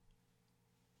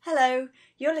Hello,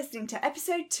 you're listening to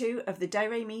episode 2 of the Do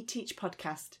Re Mi Teach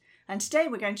podcast, and today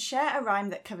we're going to share a rhyme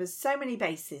that covers so many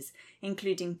bases,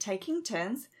 including taking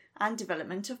turns and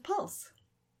development of pulse.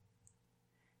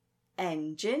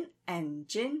 Engine,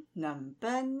 engine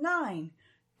number 9,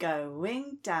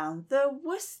 going down the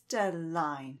Worcester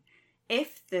line.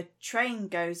 If the train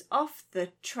goes off the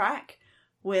track,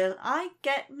 will I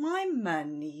get my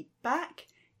money back?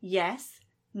 Yes,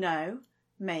 no,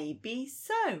 maybe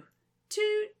so.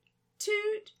 Toot,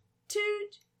 toot,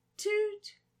 toot,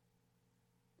 toot.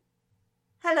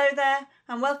 Hello there,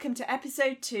 and welcome to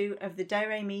episode 2 of the Do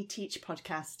Re Mi Teach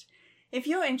podcast. If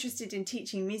you're interested in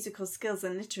teaching musical skills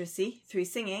and literacy through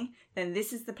singing, then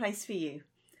this is the place for you.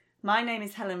 My name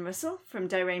is Helen Russell from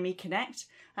Do Re Mi Connect,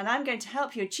 and I'm going to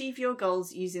help you achieve your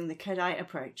goals using the Kodály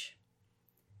approach.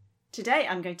 Today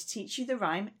I'm going to teach you the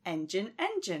rhyme engine,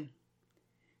 engine.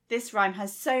 This rhyme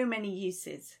has so many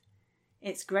uses.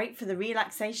 It's great for the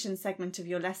relaxation segment of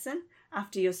your lesson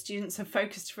after your students have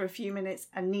focused for a few minutes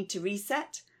and need to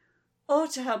reset, or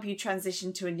to help you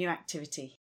transition to a new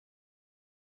activity.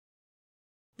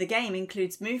 The game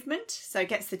includes movement, so it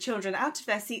gets the children out of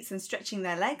their seats and stretching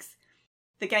their legs.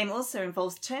 The game also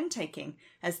involves turn taking,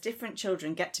 as different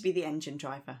children get to be the engine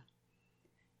driver.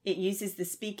 It uses the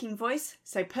speaking voice,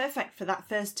 so perfect for that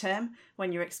first term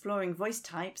when you're exploring voice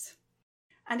types.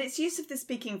 And its use of the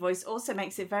speaking voice also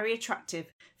makes it very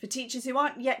attractive for teachers who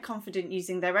aren't yet confident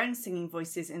using their own singing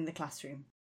voices in the classroom.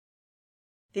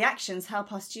 The actions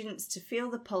help our students to feel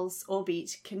the pulse or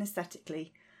beat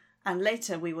kinesthetically, and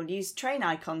later we will use train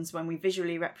icons when we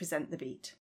visually represent the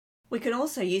beat. We can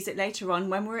also use it later on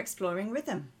when we're exploring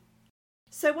rhythm.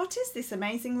 So what is this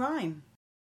amazing rhyme?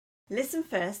 Listen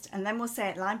first and then we'll say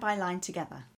it line by line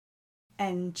together.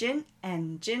 Engine,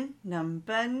 engine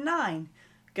number 9,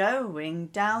 going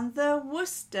down the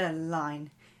Worcester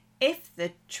line. If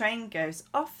the train goes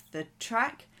off the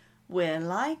track,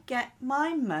 will I get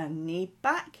my money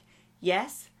back?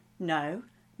 Yes, no,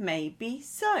 maybe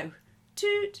so.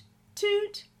 Toot,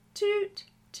 toot, toot,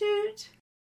 toot.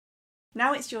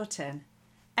 Now it's your turn.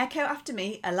 Echo after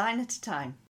me a line at a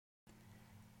time.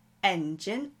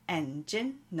 Engine,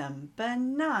 engine number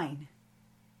 9.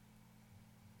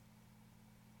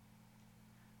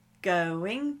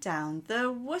 Going down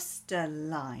the Worcester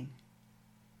line.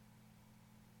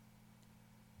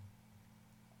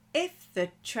 If the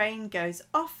train goes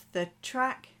off the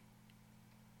track,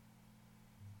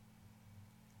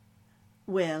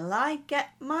 will I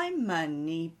get my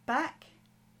money back?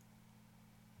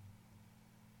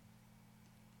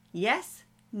 Yes,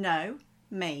 no,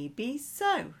 maybe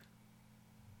so.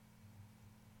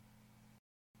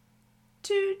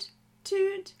 Toot,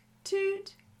 toot,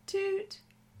 toot, toot.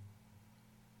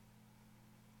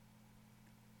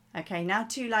 Okay, now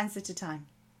 2 lines at a time.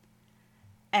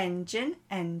 Engine,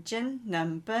 engine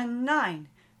number 9,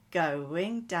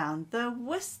 going down the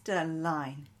Worcester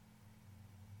line.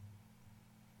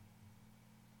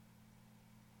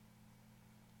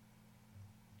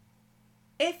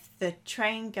 If the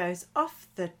train goes off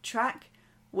the track,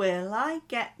 will I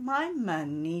get my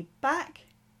money back?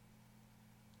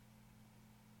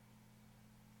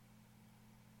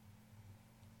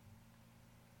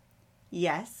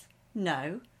 Yes,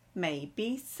 no,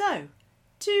 maybe so.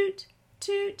 Toot,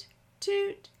 toot,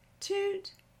 toot,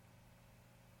 toot.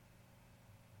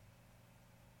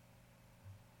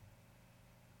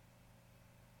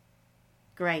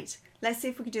 Great. Let's see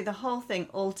if we can do the whole thing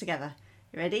all together.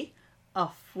 You ready?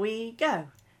 Off we go.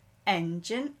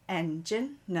 Engine,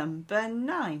 engine number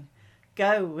 9,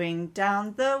 going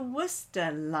down the Worcester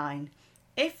line.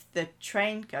 If the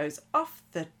train goes off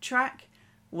the track,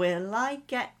 will I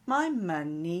get my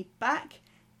money back?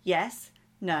 Yes,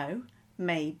 no,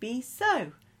 maybe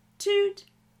so. Toot,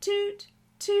 toot,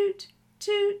 toot,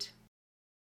 toot.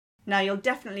 Now you'll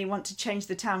definitely want to change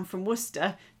the town from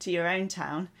Worcester to your own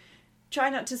town. Try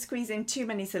not to squeeze in too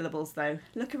many syllables though.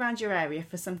 Look around your area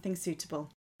for something suitable.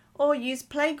 Or use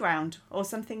playground or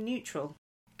something neutral.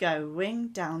 Going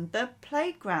down the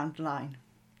playground line.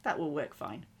 That will work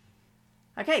fine.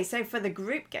 Okay, so for the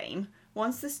group game,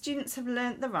 once the students have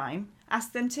learnt the rhyme,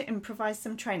 ask them to improvise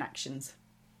some train actions.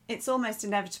 It's almost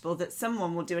inevitable that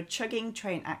someone will do a chugging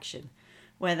train action,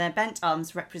 where their bent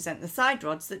arms represent the side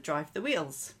rods that drive the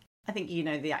wheels. I think you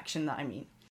know the action that I mean.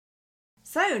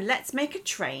 So let's make a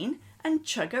train and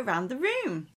chug around the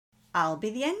room. I'll be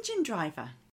the engine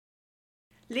driver.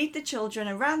 Lead the children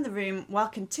around the room while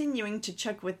continuing to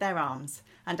chug with their arms,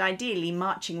 and ideally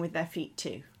marching with their feet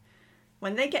too.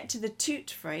 When they get to the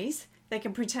toot phrase, they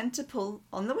can pretend to pull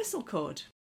on the whistle cord.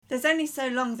 There's only so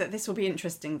long that this will be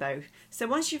interesting though, so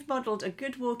once you've modelled a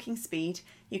good walking speed,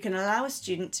 you can allow a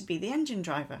student to be the engine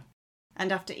driver.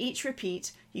 And after each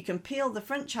repeat, you can peel the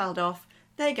front child off,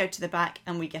 they go to the back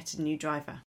and we get a new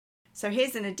driver. So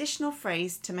here's an additional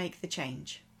phrase to make the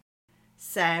change.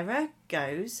 Sarah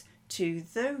goes to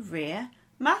the rear,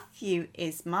 Matthew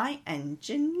is my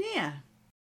engineer.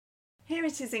 Here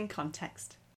it is in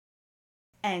context.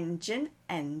 Engine,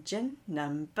 engine,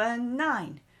 number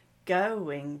 9.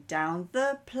 Going down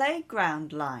the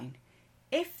playground line.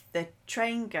 If the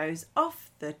train goes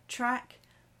off the track,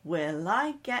 will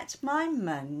I get my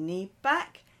money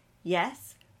back?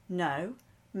 Yes, no,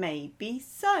 maybe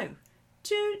so.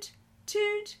 Toot,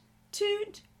 toot,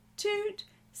 toot, toot.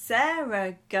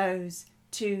 Sarah goes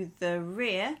to the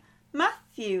rear.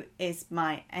 Matthew is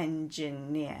my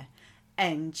engineer.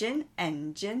 Engine,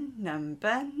 engine,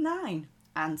 number 9.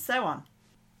 And so on.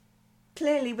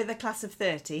 Clearly, with a class of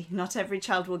 30, not every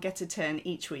child will get a turn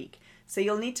each week, so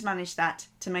you'll need to manage that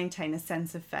to maintain a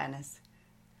sense of fairness.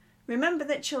 Remember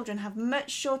that children have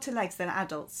much shorter legs than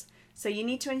adults, so you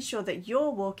need to ensure that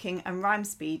your walking and rhyme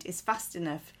speed is fast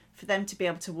enough for them to be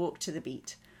able to walk to the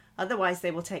beat. Otherwise,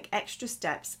 they will take extra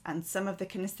steps and some of the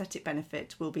kinesthetic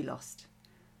benefit will be lost.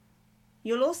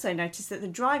 You'll also notice that the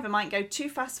driver might go too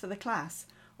fast for the class,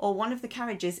 or one of the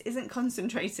carriages isn't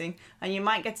concentrating and you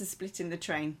might get a split in the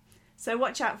train. So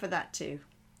watch out for that too.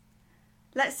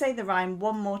 Let's say the rhyme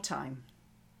one more time.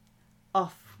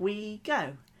 Off we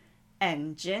go.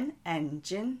 Engine,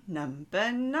 engine,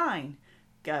 number 9.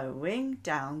 Going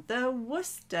down the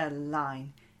Worcester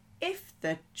line. If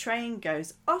the train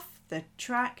goes off the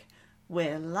track,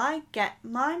 will I get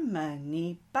my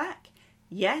money back?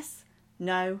 Yes,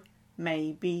 no,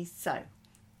 maybe so.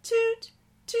 Toot,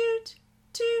 toot,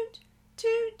 toot,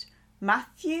 toot.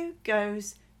 Matthew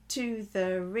goes to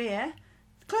the rear.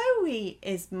 Chloe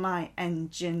is my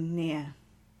engineer.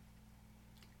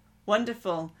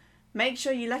 Wonderful. Make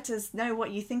sure you let us know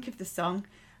what you think of the song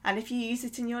and if you use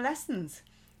it in your lessons.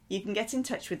 You can get in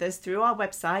touch with us through our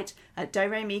website at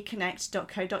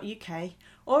doremiconnect.co.uk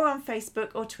or on Facebook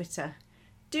or Twitter.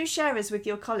 Do share us with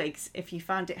your colleagues if you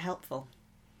found it helpful.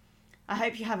 I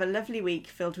hope you have a lovely week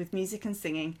filled with music and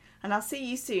singing, and I'll see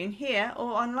you soon here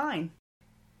or online.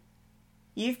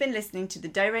 You've been listening to the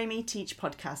Do Re Mi Teach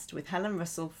podcast with Helen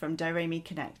Russell from Do Re Mi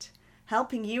Connect,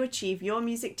 helping you achieve your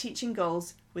music teaching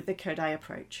goals with the Kodály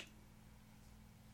approach.